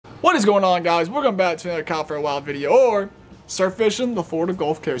What is going on, guys? Welcome back to another Caught for a While video, or surf fishing the Florida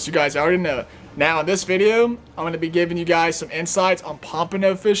Gulf Coast. You guys already know. Now in this video, I'm going to be giving you guys some insights on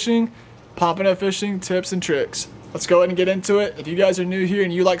pompano fishing tips and tricks. Let's go ahead and get into it. If you guys are new here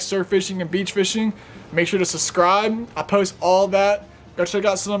and you like surf fishing and beach fishing, make sure to subscribe. I post all that. Go check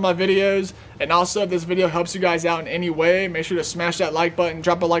out some of my videos, and also if this video helps you guys out in any way, make sure to smash that like button,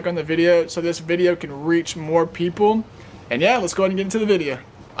 drop a like on the video so this video can reach more people. And yeah, let's go ahead and get into the video.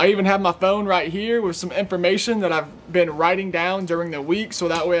 I even have my phone right here with some information that I've been writing down during the week, so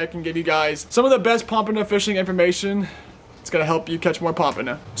that way I can give you guys some of the best pompano fishing information. It's going to help you catch more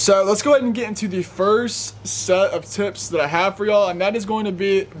pompano. So let's go ahead and get into the first set of tips that I have for y'all, and that is going to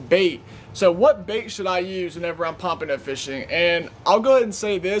be bait. So what bait should I use whenever I'm pompano fishing? And I'll go ahead and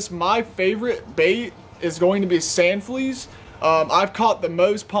say this, my favorite bait is going to be sand fleas. I've caught the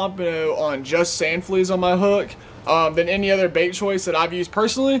most pompano on just sand fleas on my hook than any other bait choice that I've used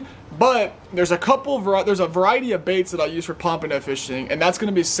personally. But there's a variety of baits that I use for pompano fishing, and that's going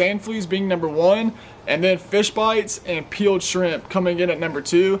to be sand fleas being number one, and then fish bites and peeled shrimp coming in at number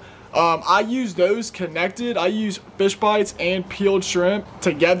two. I use those connected. I use fish bites and peeled shrimp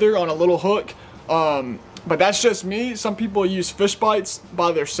together on a little hook. But that's just me. Some people use fish bites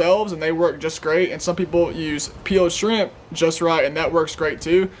by themselves and they work just great, and some people use peeled shrimp just right and that works great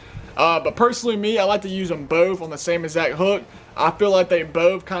too. But personally, me, I like to use them both on the same exact hook. I feel like they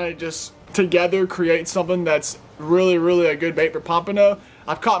both kind of just together create something that's really a good bait for pompano.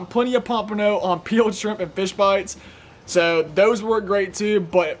 I've caught plenty of pompano on peeled shrimp and fish bites, so those work great too.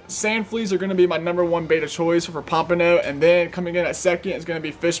 But sand fleas are going to be my number one bait of choice for pompano, and then coming in at second is going to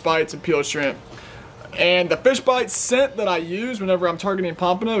be fish bites and peeled shrimp. And the fish bite scent that I use whenever I'm targeting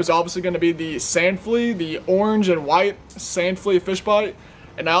pompano is obviously going to be the sand flea, the orange and white sand flea fish bite.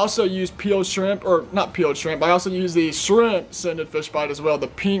 And I also use peeled shrimp, or not peeled shrimp, I also use the shrimp scented fish bite as well, the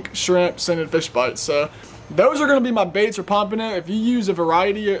pink shrimp scented fish bite. So those are going to be my baits for pompano. If you use a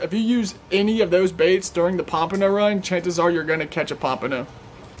variety, if you use any of those baits during the pompano run, chances are you're going to catch a pompano.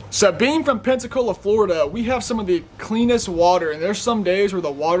 So being from Pensacola, Florida, we have some of the cleanest water, and there's some days where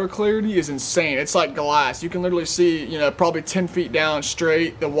the water clarity is insane. It's like glass. You can literally see, you know, probably 10 feet down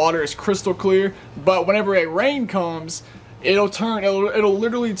straight. The water is crystal clear, but whenever a rain comes, it'll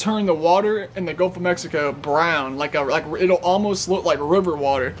literally turn the water in the Gulf of Mexico brown, it'll almost look like river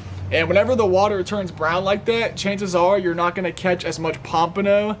water. And whenever the water turns brown like that, chances are you're not going to catch as much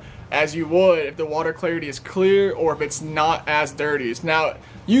pompano as you would if the water clarity is clear or if it's not as dirty. Now,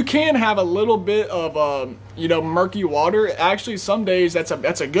 you can have a little bit of you know, murky water. Actually, some days that's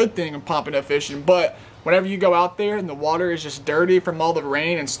a good thing in pompano fishing, but whenever you go out there and the water is just dirty from all the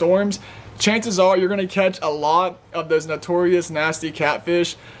rain and storms, chances are you're going to catch a lot of those notorious nasty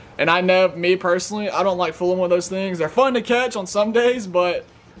catfish. And I know, me personally, I don't like fooling with those things. They're fun to catch on some days, but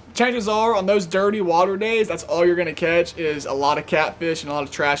chances are on those dirty water days, that's all you're going to catch is a lot of catfish and a lot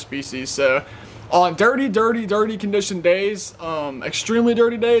of trash species. So on dirty condition days, extremely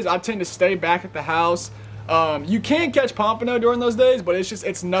dirty days, I tend to stay back at the house. You can catch pompano during those days, but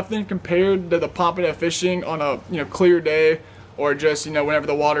it's nothing compared to the pompano fishing on a, you know, clear day, or just, you know, whenever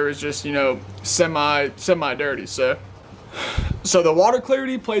the water is just, you know, semi dirty. So the water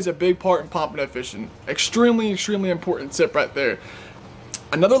clarity plays a big part in pompano fishing. Extremely important tip right there.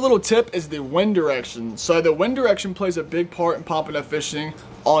 Another little tip is the wind direction. So the wind direction plays a big part in pompano fishing.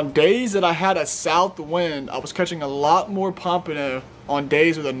 On days that I had a south wind, I was catching a lot more pompano on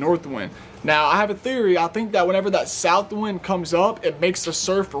days with a north wind. Now, I have a theory. I think that whenever that south wind comes up, it makes the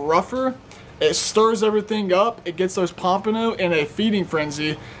surf rougher. It stirs everything up. It gets those pompano in a feeding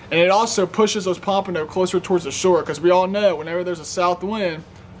frenzy, and it also pushes those pompano closer towards the shore, because we all know whenever there's a south wind,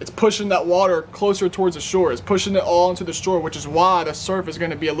 it's pushing that water closer towards the shore. It's pushing it all into the shore, which is why the surf is going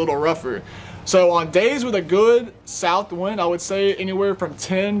to be a little rougher. So on days with a good south wind, I would say anywhere from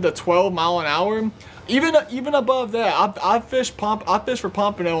 10 to 12 mile an hour. Even above that, I fish for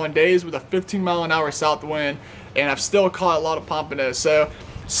pompano on days with a 15 mile an hour south wind, and I've still caught a lot of pompano. So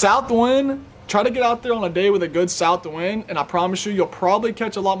south wind, try to get out there on a day with a good south wind, and I promise you, you'll probably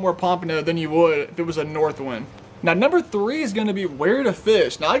catch a lot more pompano than you would if it was a north wind. Now, number three is going to be where to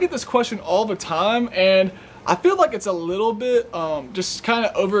fish. Now, I get this question all the time, and I feel like it's a little bit just kind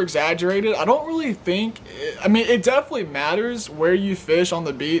of over-exaggerated. I don't really think, I mean, it definitely matters where you fish on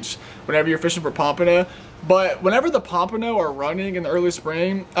the beach whenever you're fishing for pompano. But whenever the pompano are running in the early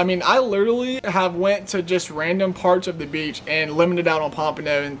spring, I mean, I literally have went to just random parts of the beach and limited out on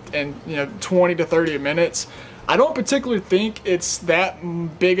pompano in you know, 20 to 30 minutes. I don't particularly think it's that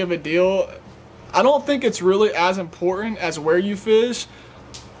big of a deal. I don't think it's really as important as where you fish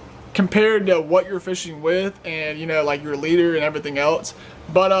compared to what you're fishing with and, you know, like your leader and everything else.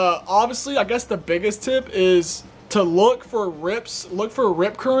 But obviously, I guess the biggest tip is to look for rips, look for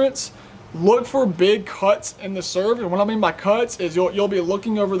rip currents, look for big cuts in the surf. And what I mean by cuts is you'll be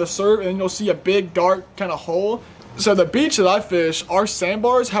looking over the surf and you'll see a big dark kind of hole. So the beach that I fish, our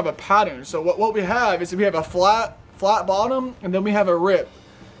sandbars have a pattern. So what we have is we have a flat bottom, and then we have a rip.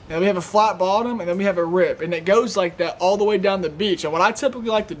 And we have a flat bottom, and then we have a rip. And it goes like that all the way down the beach. And what I typically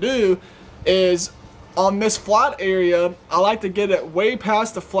like to do is on this flat area, I like to get it way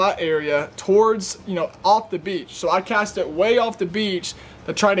past the flat area towards, you know, off the beach. So I cast it way off the beach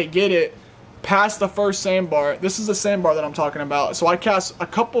to try to get it past the first sandbar. This is the sandbar that I'm talking about. So I cast a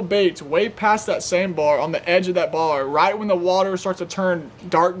couple baits way past that sandbar on the edge of that bar, right when the water starts to turn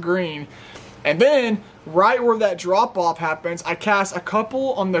dark green. And then right where that drop off happens, I cast a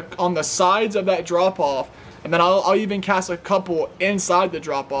couple on the sides of that drop off. And then I'll even cast a couple inside the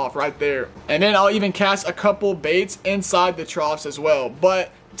drop off right there. And then I'll even cast a couple baits inside the troughs as well.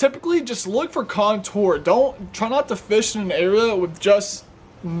 But typically just look for contour. Try not to fish in an area with just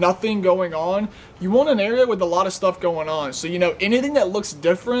nothing going on. You want an area with a lot of stuff going on. So, you know, anything that looks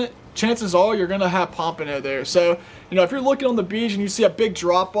different, chances are you're gonna have pompano there. So, you know, if you're looking on the beach and you see a big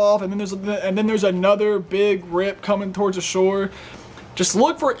drop off, and then there's another big rip coming towards the shore, just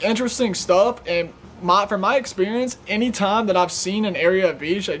look for interesting stuff. And from my experience, anytime that I've seen an area of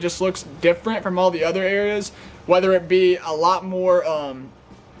beach that just looks different from all the other areas, whether it be a lot more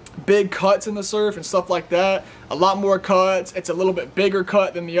big cuts in the surf and stuff like that, a lot more cuts, it's a little bit bigger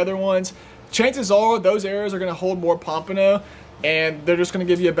cut than the other ones, chances are those areas are going to hold more pompano, and they're just going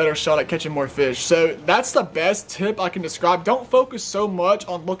to give you a better shot at catching more fish. So that's the best tip I can describe. Don't focus so much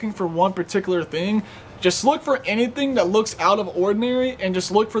on looking for one particular thing. Just look for anything that looks out of ordinary, and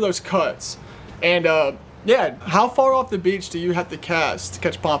just look for those cuts. And yeah, how far off the beach do you have to cast to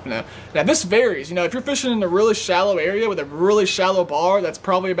catch pompano? Now this varies. You know, if you're fishing in a really shallow area with a really shallow bar that's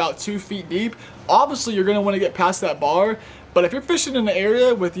probably about 2 feet deep, obviously you're going to want to get past that bar. But if you're fishing in an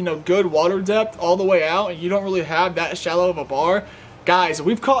area with, you know, good water depth all the way out, and you don't really have that shallow of a bar, guys,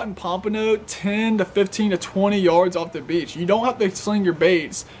 we've caught in pompano 10 to 15 to 20 yards off the beach. You don't have to sling your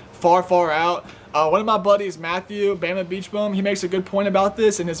baits far out. One of my buddies, Matthew, Bama Beach Bum, he makes a good point about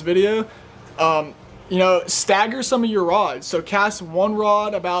this in his video. You know, stagger some of your rods. So cast one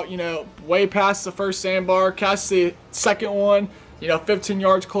rod about, you know, way past the first sandbar, cast the second one, you know, 15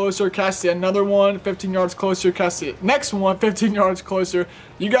 yards closer, cast another one, 15 yards closer, cast the next one, 15 yards closer.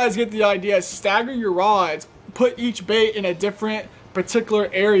 You guys get the idea. Stagger your rods, put each bait in a different particular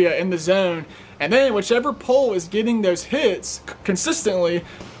area in the zone, and then whichever pole is getting those hits consistently,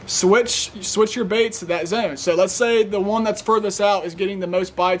 switch your baits to that zone. So let's say the one that's furthest out is getting the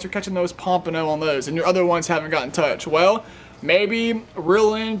most bites, you're catching those pompano on those, and your other ones haven't gotten touched. Well, maybe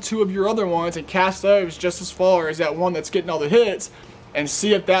reel in 2 of your other ones and cast those just as far as that one that's getting all the hits, and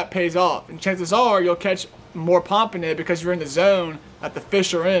see if that pays off. And chances are you'll catch more pompano because you're in the zone that the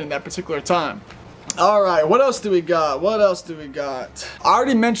fish are in that particular time. Alright, what else do we got? What else do we got? I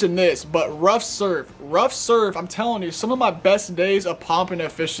already mentioned this, but rough surf. Rough surf, I'm telling you, some of my best days of pompano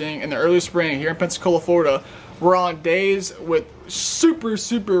fishing in the early spring here in Pensacola, Florida, were on days with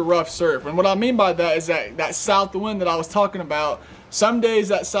super rough surf. And what I mean by that is that south wind that I was talking about. Some days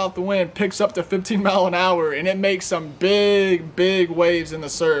that south wind picks up to 15 miles an hour, and it makes some big waves in the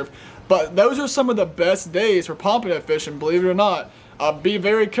surf. But those are some of the best days for pompano fishing, believe it or not. Be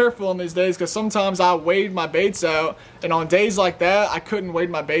very careful on these days, because sometimes I wade my baits out, and on days like that I couldn't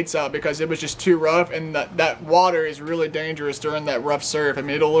wade my baits out because it was just too rough, and that water is really dangerous during that rough surf. I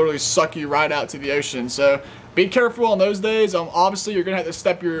mean, it'll literally suck you right out to the ocean. So be careful on those days. Obviously you're gonna have to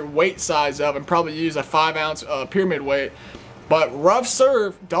step your weight size up and probably use a 5-ounce pyramid weight. But rough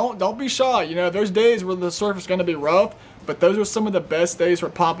surf, don't be shy. You know, there's days where the surf is gonna be rough, but those are some of the best days for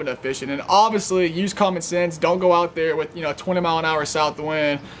pompano fishing. And obviously, use common sense. Don't go out there with, you know, 20-mile-an-hour south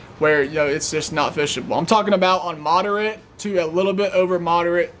wind where, you know, it's just not fishable. I'm talking about on moderate to a little bit over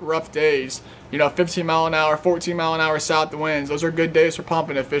moderate rough days. You know, 15-mile-an-hour, 14-mile-an-hour south winds. Those are good days for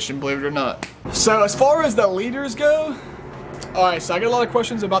pompano fishing, believe it or not. So as far as the leaders go, alright, so I get a lot of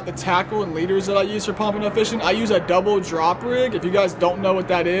questions about the tackle and leaders that I use for pompano fishing. I use a double drop rig. If you guys don't know what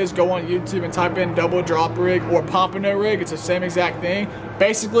that is, go on YouTube and type in double drop rig or pompano rig. It's the same exact thing.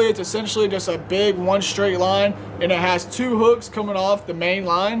 Basically, it's essentially just a big one straight line, and it has 2 hooks coming off the main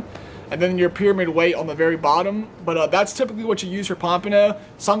line, and then your pyramid weight on the very bottom. But that's typically what you use for pompano.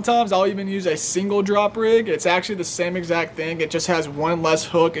 Sometimes I'll even use a single drop rig. It's actually the same exact thing. It just has one less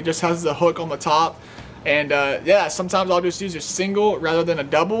hook. It just has the hook on the top. And yeah, sometimes I'll just use a single rather than a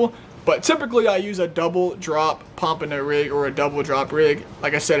double. But typically I use a double drop pompano rig or a double drop rig.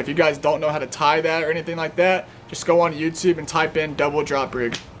 Like I said, if you guys don't know how to tie that or anything like that, just go on YouTube and type in double drop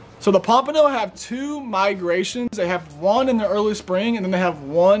rig. So the pompano have 2 migrations. They have one in the early spring and then they have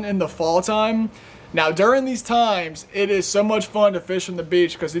one in the fall time. Now during these times, it is so much fun to fish on the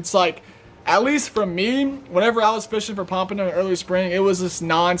beach because it's like, at least for me, whenever I was fishing for pompano in early spring, it was this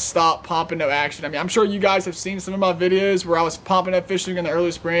non-stop pompano action. I mean, I'm sure you guys have seen some of my videos where I was pompano fishing in the early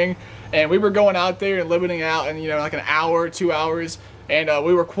spring, and we were going out there and limiting out in, you know, like an hour, 2 hours, and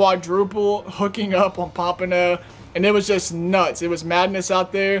we were quadruple hooking up on pompano, and it was just nuts. It was madness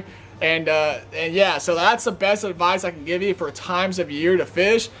out there, and yeah, so that's the best advice I can give you for times of year to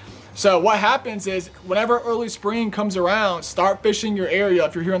fish. So what happens is whenever early spring comes around, start fishing your area.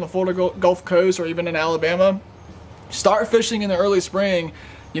 If you're here on the Florida Gulf Coast or even in Alabama, start fishing in the early spring.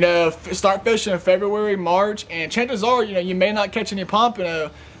 You know, start fishing in February, March, and chances are, you know, you may not catch any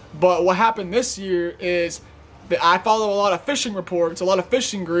pompano. But what happened this year is that I follow a lot of fishing reports, a lot of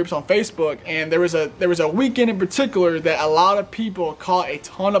fishing groups on Facebook, and there was a weekend in particular that a lot of people caught a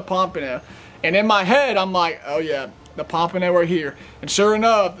ton of pompano. And in my head, I'm like, oh yeah, the pompano are here. And sure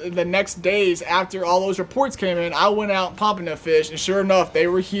enough, the next days after all those reports came in, I went out and pompano fished, and sure enough, they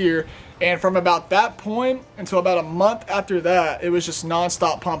were here. And from about that point until about a month after that, it was just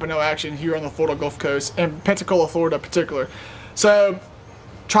non-stop pompano action here on the Florida Gulf Coast, and Pensacola, Florida in particular. So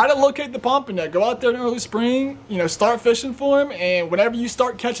try to locate the pompano. Go out there in early spring, you know, start fishing for them, and whenever you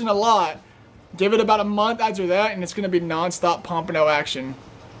start catching a lot, give it about a month after that, and it's going to be non-stop pompano action.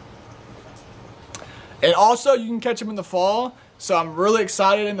 And also, you can catch them in the fall, so I'm really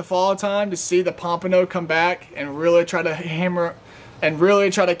excited in the fall time to see the pompano come back and really try to hammer and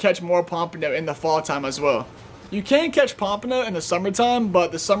really try to catch more pompano in the fall time as well. You can catch pompano in the summertime,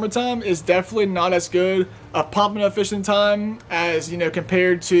 but the summertime is definitely not as good a pompano fishing time as, you know,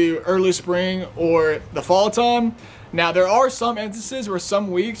 compared to early spring or the fall time. Now, there are some instances where some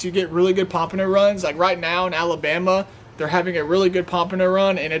weeks you get really good pompano runs, like right now in Alabama. They're having a really good pompano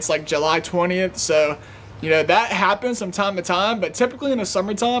run, and it's like July 20th, so you know that happens from time to time. But typically in the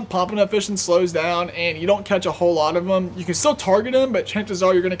summertime, pompano fishing slows down and you don't catch a whole lot of them. You can still target them, but chances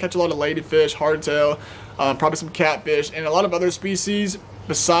are you're going to catch a lot of ladyfish, hardtail, probably some catfish, and a lot of other species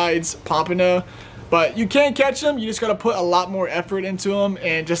besides pompano. But you can catch them, you just got to put a lot more effort into them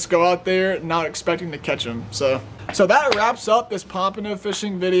and just go out there not expecting to catch them. So that wraps up this pompano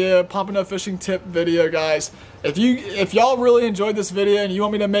fishing video, pompano fishing tip video, guys. If y'all really enjoyed this video and you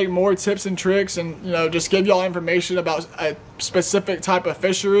want me to make more tips and tricks and, you know, just give y'all information about a specific type of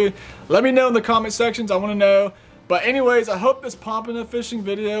fishery, let me know in the comment sections. I want to know. But anyways, I hope this pompano fishing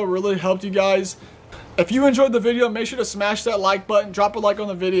video really helped you guys. If you enjoyed the video, make sure to smash that like button, drop a like on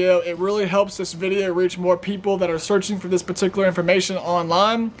the video. It really helps this video reach more people that are searching for this particular information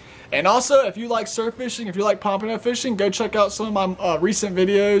online. And also, if you like surf fishing, if you like pompano fishing, go check out some of my recent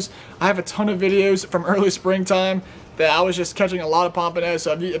videos. I have a ton of videos from early springtime that I was just catching a lot of pompano.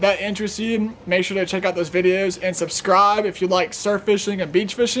 So if that interests you, make sure to check out those videos and subscribe if you like surf fishing and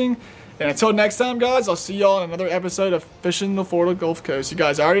beach fishing. And until next time, guys, I'll see y'all in another episode of Fishing the Florida Gulf Coast. You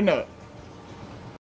guys already know it.